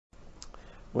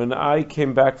when I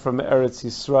came back from Eretz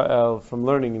Yisrael from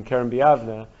learning in Keren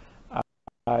B'Yavneh,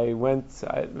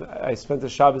 I spent a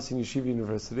Shabbos in Yeshiva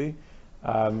University.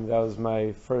 That was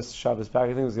my first Shabbos back. I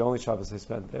think it was the only Shabbos I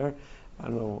spent there. I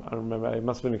don't know. I don't remember. It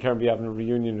must have been a Keren B'Yavneh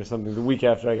reunion or something the week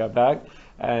after I got back.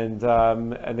 And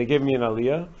they gave me an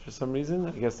aliyah for some reason.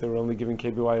 I guess they were only giving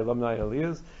KBY alumni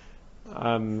aliyahs.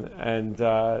 And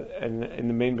in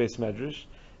the main base medrash.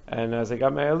 And as I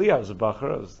got my aliyah, I was a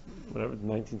bacher. I was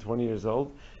 19, 20 years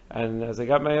old. And as I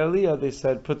got my aliyah, they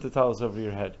said, put the tallis over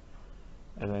your head.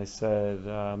 And I said,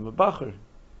 I'm a bacher.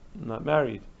 I'm not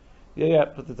married. Yeah,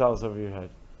 put the tallis over your head.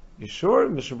 You sure?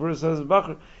 Mr. Brewer says a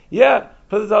bacher. Yeah,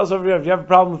 put the tallis over your head. If you have a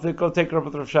problem with it, go take it up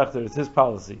with Rav Schachter. It's his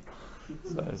policy.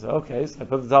 So I said, okay. So I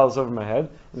put the tallis over my head,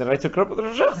 and then I took it up with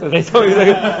Rav Schachter. They told me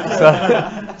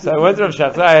so I went to Rav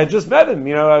Schachter. I had just met him.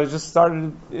 I was just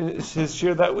started his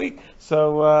shir that week.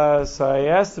 So I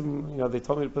asked him. They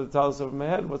told me to put the tallis over my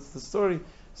head. What's the story?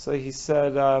 So he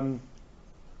said,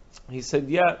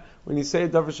 yeah. When you say a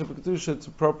davar shebekdusha, it's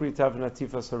appropriate to have an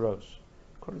atifas harosh.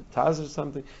 According to Taz or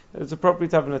something, it's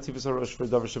appropriate to have an atifas harosh for a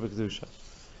davar shebekdusha.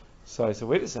 So I said,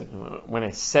 wait a second. When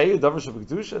I say a davar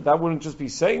shebekdusha, that wouldn't just be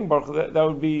saying Baruch Hu, that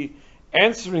would be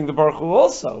answering the Baruch Hu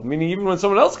also. Meaning, even when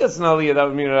someone else gets an aliyah, that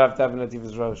would mean I have to have an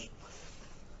atifas harosh.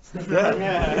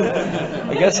 Yeah,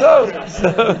 I guess so.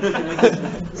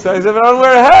 So I said, but I don't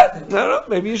wear a hat. No,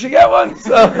 maybe you should get one.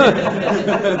 So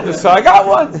I got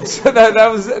one. So that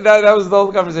was the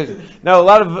whole conversation. Now a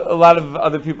lot of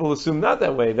other people assume not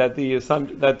that way. That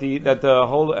the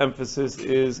whole emphasis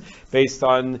is based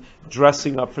on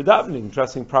dressing up for davening,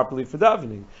 dressing properly for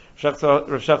davening. Rav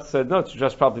Schachter said, no, to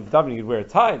dress properly for davening, you'd wear a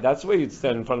tie. That's the way you'd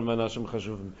stand in front of Manashim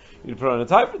Chashuvim. You'd put on a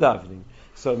tie for davening.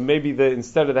 So maybe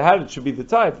instead of the hat, it should be the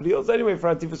tie. But he holds anyway for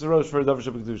atifas harosh for a davar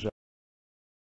shebekdusha.